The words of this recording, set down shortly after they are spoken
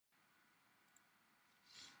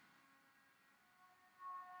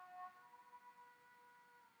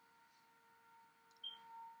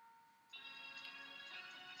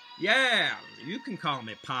Yeah, you can call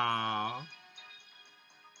me Pa.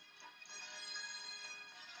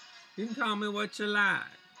 You can call me what you like.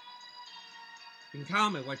 You can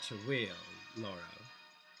call me what you will, Laura.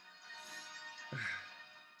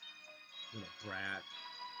 Little brat.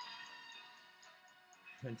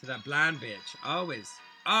 And to that blind bitch, always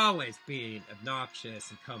being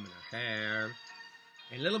obnoxious and combing her hair.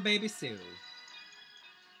 And little baby Sue.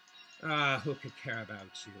 Who could care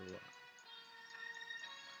about you?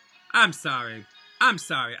 I'm sorry.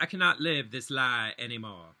 I cannot live this lie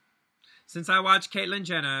anymore. Since I watched Caitlyn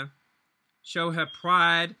Jenner show her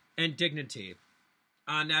pride and dignity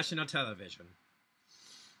on national television,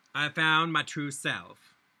 I found my true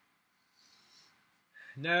self.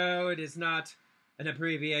 No, it is not an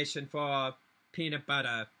abbreviation for peanut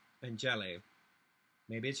butter and jelly.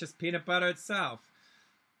 Maybe it's just peanut butter itself.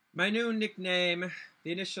 My new nickname,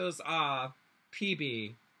 the initials are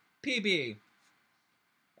PB. PB.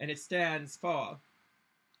 And it stands for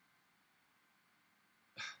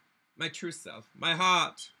my true self, my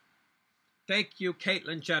heart. Thank you,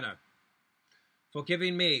 Caitlyn Jenner, for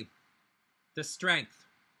giving me the strength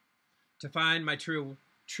to find my true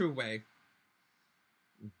way.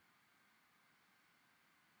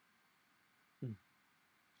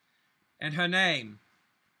 And her name,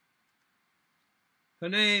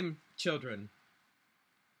 children,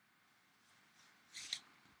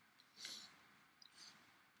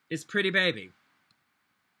 is Pretty Baby.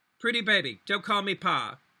 Pretty Baby. Don't call me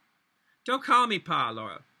Pa. Don't call me Pa,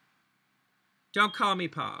 Laura. Don't call me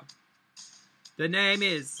Pa. The name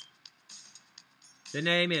is Pretty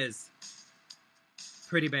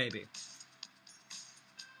Baby.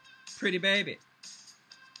 Pretty Baby.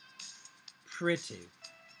 Pretty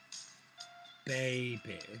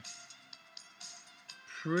Baby.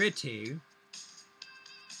 Pretty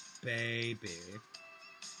Baby.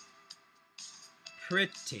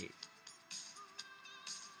 Pretty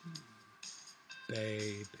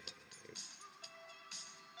Baby.